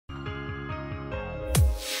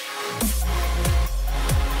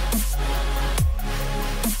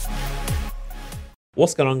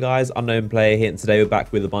What's going on, guys? Unknown Player here, and today we're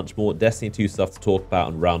back with a bunch more Destiny 2 stuff to talk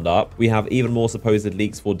about and round up. We have even more supposed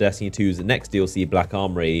leaks for Destiny 2's next DLC, Black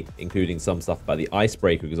Armory, including some stuff about the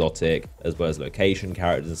Icebreaker exotic, as well as location,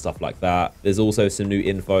 characters, and stuff like that. There's also some new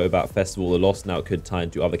info about Festival of the Lost. Now it could tie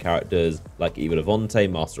into other characters like Evil Levante,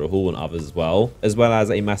 Master of Hall, and others as well as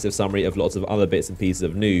a massive summary of lots of other bits and pieces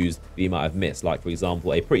of news that you might have missed, like for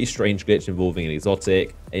example a pretty strange glitch involving an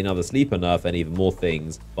exotic, another sleeper nerf, and even more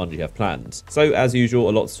things Bungie have planned. So as usual, a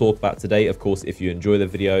lot to talk about today. Of course, if you enjoy the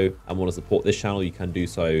video and want to support this channel, you can do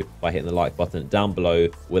so by hitting the like button down below.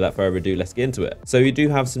 Without further ado, let's get into it. So we do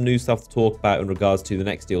have some new stuff to talk about in regards to the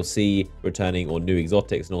next DLC returning, or new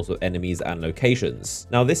exotics, and also enemies and locations.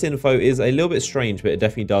 Now this info is a little bit strange, but it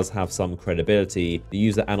definitely does have some credibility. The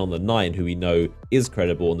user Anon9, who we know is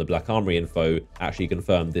credible in the Black Armory info, actually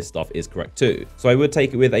confirmed this stuff is correct too. So I would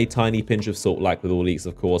take it with a tiny pinch of salt, like with all leaks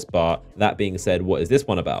of course, but that being said, what is this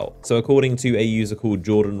one about? So according to a user called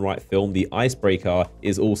Jordan Wright Film, the Icebreaker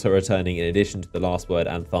is also returning in addition to the Last Word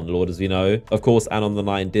and Thunderlord, as we know. Of course,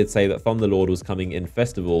 Anon9 did say that Thunderlord was coming in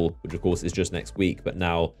Festival, which of course is just next week, but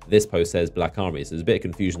now this post says Black Armory, so there's a bit of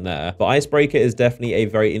confusion there. But Icebreaker is definitely a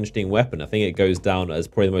very interesting weapon. I think it goes down as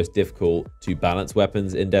probably the most difficult to balance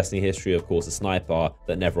weapons in Destiny history. Of course, a sniper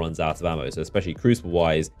that never runs out of ammo, so especially Crucible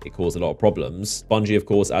wise, it caused a lot of problems. Bungie, of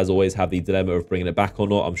course, as always, have the dilemma of bringing it back or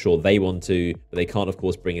not. I'm sure they want to, but they can't of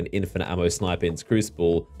course bring an infinite ammo sniper into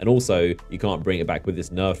Crucible, and also you can't bring it back with this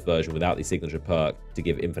nerfed version without the signature perk to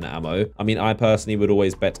give infinite ammo. I mean, I personally would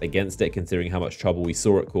always bet against it, considering how much trouble we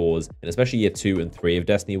saw it cause, and especially year 2 and 3 of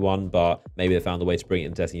Destiny 1, but maybe they found a way to bring it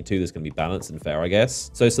in Destiny 2 that's going to be balanced and fair, I guess.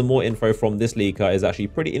 So some more info from this leaker is actually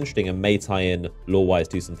pretty interesting and may tie in lore-wise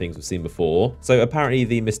to some things we've seen before. So apparently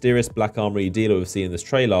the mysterious Black Armory dealer we've seen in this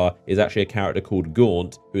trailer is actually a character called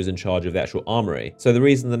Gaunt, who is in charge of the actual armory. So the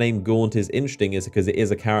reason the name Gaunt is interesting is because it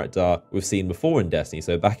is a character we've seen before in Destiny.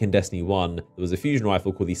 So back in Destiny 1, there was a fusion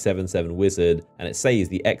rifle called the 7/7 Wizard, and it says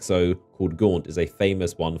the Exo called Gaunt is a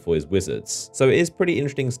famous one for his wizards. So it is pretty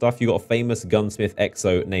interesting stuff. You got a famous gunsmith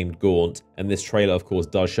Exo named Gaunt, and this trailer of course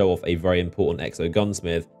does show off a very important Exo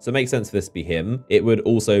gunsmith, so it makes sense for this to be him. It would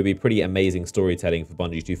also be pretty amazing storytelling for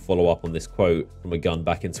Bungie to follow up on this quote from a gun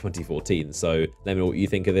back in 2014. So let me know what you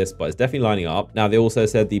think of this, but it's definitely lining up. Now they also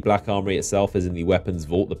said the Black Armory itself is in the weapons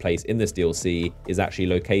vault. The place in this DLC is actually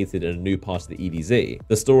located in a new part of the EDZ.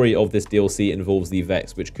 The story of this DLC involves the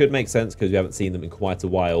Vex, which could make sense because we haven't seen them in quite a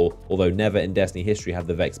while, although never in Destiny history have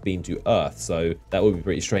the Vex been to Earth, so that would be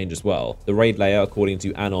pretty strange as well. The raid layer, according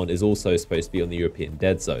to Anon, is also supposed to be on the European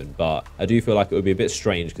Dead Zone, but I do feel like it would be a bit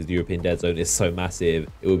strange because the European Dead Zone is so massive,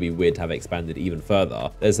 it would be weird to have expanded even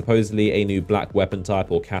further. There's supposedly a new black weapon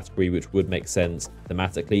type or category, which would make sense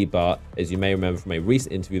thematically, but as you may remember from a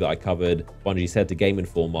recent interview that I covered, Bungie said to Game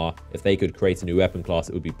Informer if they could create a new weapon class,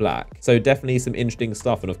 it would be black. So definitely some interesting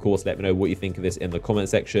stuff, and of course let me know what you think of this in the comment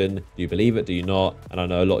section. Do you believe it? Do you not? And I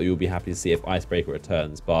know a lot of you will be happy to see if Icebreaker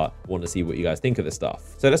returns, but I want to see what you guys think of this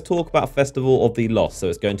stuff. So let's talk about Festival of the Lost. So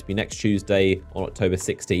it's going to be next Tuesday on October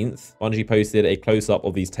 16th. Bungie posted a close-up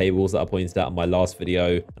of these tables that I pointed out in my last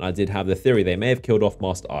video, and I did have the theory they may have killed off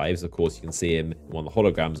Master Ives. Of course you can see him in one of the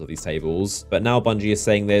holograms of these tables, but now Bungie is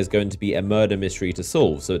saying there's going to be a murder mystery to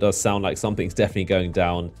solve, so it does sound like something's definitely going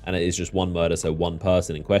down, and it is just one murder, so one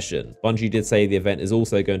person in question. Bungie did say the event is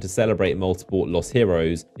also going to celebrate multiple lost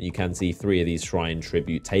heroes, and you can see 3 of these shrine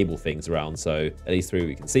tribute table things around, so at least 3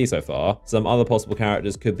 we can see so far. Some other possible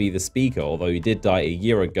characters could be the Speaker, although he did die a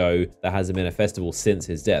year ago. There hasn't been a festival since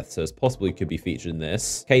his death, so it's possible he could be featured in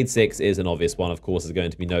this. Cade 6 is an obvious one, of course. There's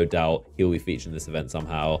going to be no doubt he'll be featured in this event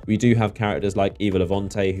somehow. We do have characters like Evil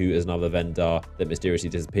Levante, who is another vendor that mysteriously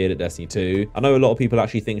disappeared at Destiny 2. I know a lot of people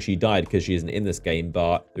actually think she died because she isn't in this game,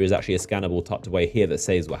 but there is actually a scannable tucked away here that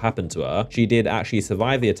says what happened to her. She did actually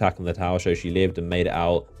survive the attack on the tower, so she lived and made it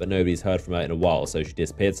out, but nobody's heard from her in a while, so she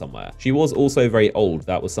disappeared somewhere. She was also very old.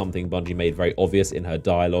 That was something Bungie made very obvious in her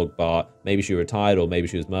dialogue, but maybe she retired or maybe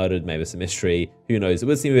she was murdered, maybe it's a mystery. Who knows? It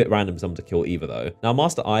would seem a bit random for someone to kill either though. Now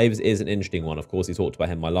Master Ives is an interesting one. Of course, he talked about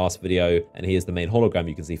him in my last video, and he is the main hologram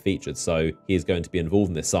you can see featured, so he is going to be involved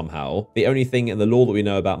in this somehow. The only thing in the lore that we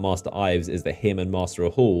know about Master Ives is that him and Master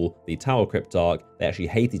of Hall, the Tower Cryptarch, they actually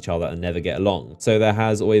hate each other and never get along. So there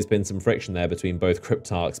has always been some friction there between both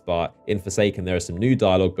Cryptarchs, but in Forsaken there is some new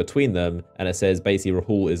dialogue between them, and it says basically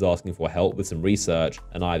Rahul is asking for help with some research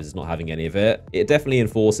and Ives is not having any of it. It definitely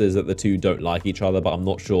enforces that the two don't like each other, but I'm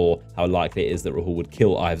not sure how likely it is that Rahul would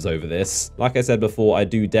kill Ives over this. Like I said before, I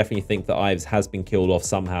do definitely think that Ives has been killed off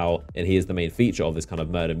somehow, and he is the main feature of this kind of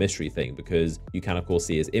murder mystery thing, because you can of course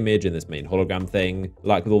see his image in this main hologram thing.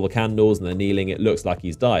 Like with all the candles and the kneeling, it looks like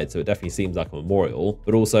he's died, so it definitely seems like a memorial.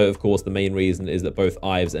 But also, of course, the main reason is that both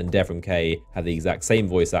Ives and Devram K have the exact same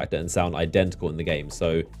voice actor and sound identical in the game,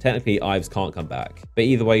 so technically Ives can't come back. But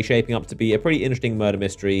either way, shaping up to be a pretty interesting murder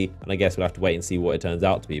mystery, and I guess we'll have to wait and see what it turns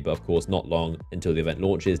out to be, but of course not long until the event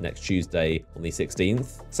launches next Tuesday on the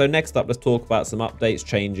 16th. So next up, let's talk about some updates,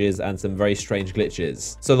 changes, and some very strange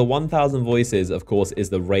glitches. So the 1000 voices, of course, is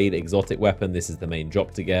the raid exotic weapon. This is the main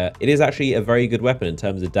drop to get. It is actually a very good weapon in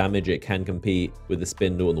terms of damage. It can compete with the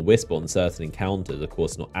spindle and the wisp on certain encounters. Of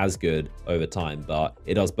course, not as good over time, but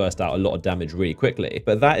it does burst out a lot of damage really quickly.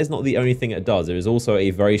 But that is not the only thing it does. There is also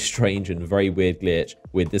a very strange and very weird glitch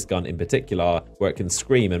with this gun in particular, where it can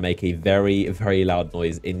scream and make a very, very loud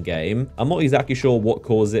noise in-game. I'm not exactly sure what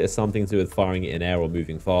causes it. It's something to do with firing it in air or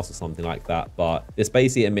moving fast or something like that, but this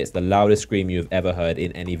basically emits the loudest scream you've ever heard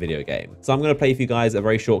in any video game. So I'm going to play for you guys a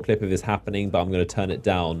very short clip of this happening, but I'm going to turn it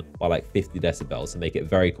down by like 50 decibels to make it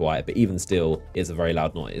very quiet, but even still, it's a very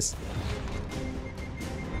loud noise.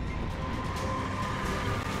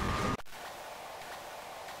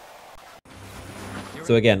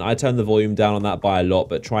 So again, I turned the volume down on that by a lot,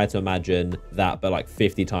 but try to imagine that but like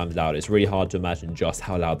 50 times louder. It's really hard to imagine just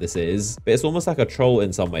how loud this is. But it's almost like a troll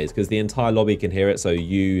in some ways, because the entire lobby can hear it. So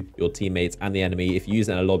you, your teammates, and the enemy, if you use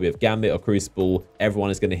it in a lobby of Gambit or Crucible, everyone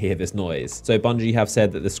is going to hear this noise. So Bungie have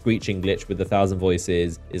said that the screeching glitch with the 1000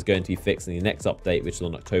 voices is going to be fixed in the next update, which is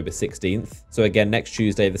on October 16th. So again, next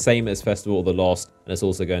Tuesday, the same as Festival of the Lost, and it's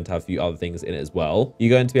also going to have a few other things in it as well. You're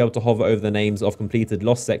going to be able to hover over the names of completed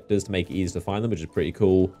lost sectors to make it easy to find them, which is pretty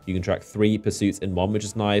cool. You can track 3 pursuits in one, which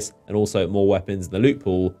is nice, and also more weapons in the loot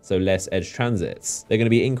pool, so less edge transits. They're going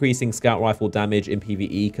to be increasing scout rifle damage in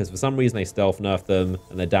PvE, because for some reason they stealth nerfed them,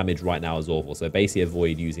 and their damage right now is awful, so basically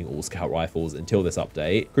avoid using all scout rifles until this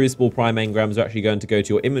update. Crucible Prime engrams are actually going to go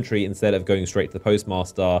to your inventory instead of going straight to the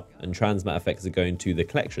Postmaster, and transmat effects are going to the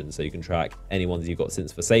collection, so you can track any ones you've got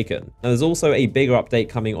since Forsaken. Now there's also a bigger update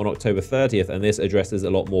coming on October 30th, and this addresses a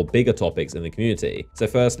lot more bigger topics in the community. So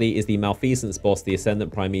firstly is the Malfeasance boss, the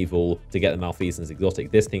Ascendant Primeval, to get the Malfeasance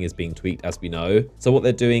exotic. This thing is being tweaked, as we know. So what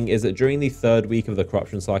they're doing is that during the 3rd week of the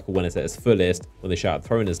corruption cycle, when it's at its fullest, when the Shattered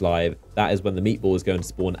Throne is live, that is when the meatball is going to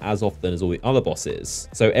spawn as often as all the other bosses.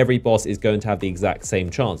 So every boss is going to have the exact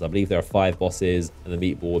same chance. I believe there are 5 bosses, and the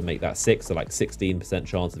meatball would make that 6, so like 16%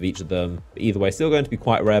 chance of each of them. But either way, still going to be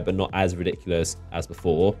quite rare, but not as ridiculous as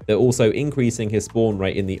before. They're also increasing his spawn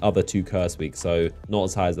rate in the other 2 curse weeks, so not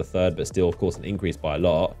as high as the 3rd, but still of course an increase by a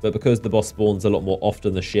lot. But because the boss spawns a lot more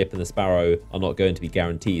often, the ship and the Sparrow are not going to be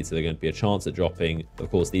guaranteed, so they're going to be a chance at dropping. Of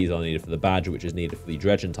course, these are needed for the badge, which is needed for the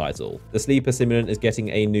Dredgen title. The Sleeper Simulant is getting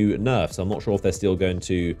a new nerf, so I'm not sure if they're still going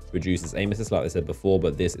to reduce its aim assist like they said before,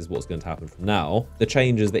 but this is what's going to happen from now. The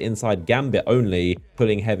change is that inside Gambit only,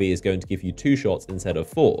 pulling heavy is going to give you 2 shots instead of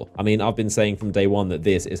 4. I mean, I've been saying from day one that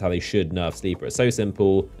this is how they should nerf Sleeper. It's so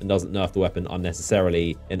simple and doesn't nerf the weapon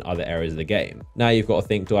unnecessarily in other areas of the game. Now you've got to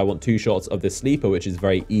think, do I want 2 shots of this Sleeper, which is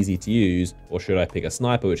very easy to use, or should I pick a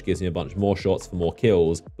Sniper, which gives me a bunch more shots for more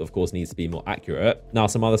kills, but of course needs to be more accurate. Now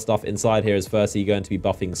some other stuff inside here is firstly going to be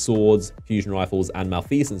buffing swords, fusion rifles, and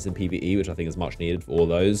Malfeasance in PvE, which I think is much needed for all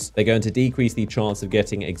those. They're going to decrease the chance of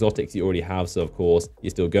getting exotics you already have, so of course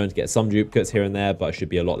you're still going to get some duplicates here and there, but it should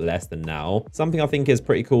be a lot less than now. Something I think is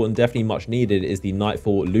pretty cool and definitely much needed is the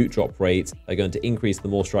Nightfall loot drop rate. They're going to increase the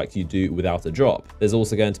more strikes you do without a drop. There's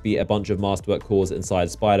also going to be a bunch of masterwork cores inside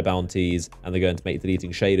spider bounties, and they're going to make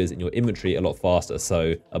deleting shaders in your inventory a lot faster,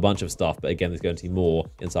 so a bunch of stuff, but again there's going to be more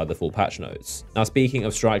inside the full patch notes. Now speaking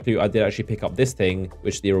of strike loot, I did actually pick up this thing,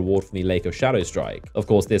 which is the reward from the Lake of Shadow strike. Of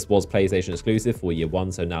course this was PlayStation exclusive for year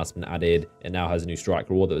 1, so now it's been added. It now has a new strike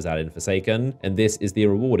reward that was added in Forsaken, and this is the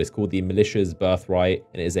reward. It's called the Militia's Birthright,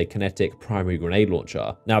 and it is a kinetic primary grenade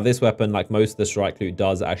launcher. Now this weapon, like most of the strike loot,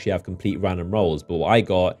 does actually have complete random rolls, but what I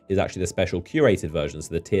got is actually the special curated version,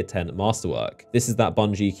 so the tier 10 masterwork. This is that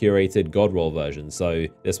Bungie curated god roll version, so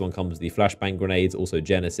this one comes with the flashbang grenades, also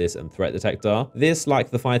Genesis and threat detector. This, like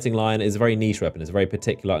the Fighting Lion, is a very niche weapon. It's a very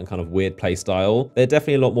particular and kind of weird play style. They're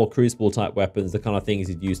definitely a lot more Crucible type weapons, the kind of things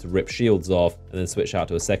you'd use to rip shields off and then switch out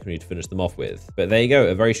to a secondary to finish them off with. But there you go,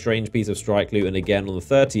 a very strange piece of strike loot, and again on the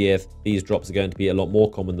 30th, these drops are going to be a lot more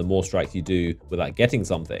common the more strikes you do without getting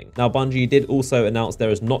something. Now Bungie did also announce there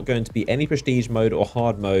is not going to be any prestige mode or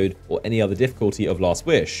hard mode or any other difficulty of Last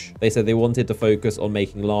Wish. They said they wanted to focus on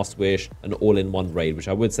making Last Wish an all-in-one raid, which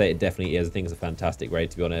I would say it definitely is. I think it's is a fantastic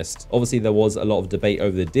raid, to be honest. Obviously, there was a lot of debate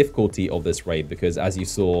over the difficulty of this raid because, as you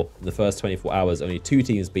saw, in the first 24 hours, only 2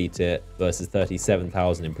 teams beat it versus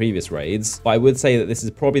 37,000 in previous raids. But I would say that this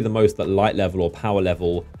is probably the most that light level or power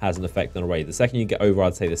level has an effect on a raid. The second you get over,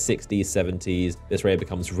 I'd say, the 60s, 70s, this raid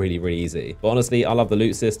becomes really, really easy. But honestly, I love the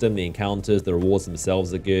loot system, the encounters, the rewards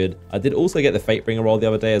themselves are good. I did also get the Fatebringer roll the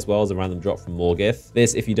other day as well as a random drop from Morgith.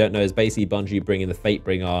 This, if you don't know, is basically Bungie bringing the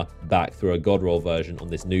Fatebringer back through a god roll version on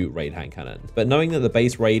this new raid hand cannon. But knowing that the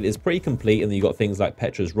base raid is pretty complete and then you got things like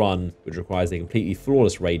Petra's Run, which requires a completely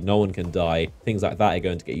flawless raid, no one can die, things like that are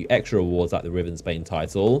going to get you extra rewards like the Ribbonsbane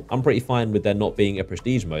title. I'm pretty fine with there not being a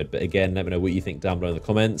prestige mode, but again, let me know what you think down below in the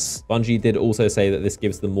comments. Bungie did also say that this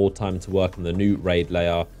gives them more time to work on the new raid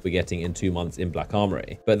layer we're getting in 2 months in Black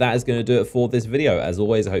Armory. But that is going to do it for this video. As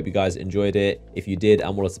always, I hope you guys enjoyed it. If you did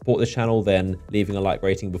and want to support this channel, then leaving a like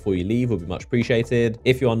rating before you leave would be much appreciated.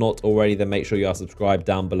 If you are not already, then make sure you are subscribed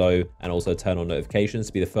down below and also turn on notifications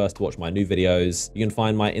to be the first to watch my new videos. You can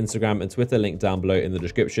find my Instagram and Twitter link down below in the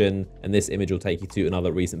description, and this image will take you to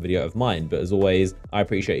another recent video of mine. But as always, I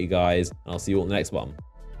appreciate you guys, and I'll see you all in the next one.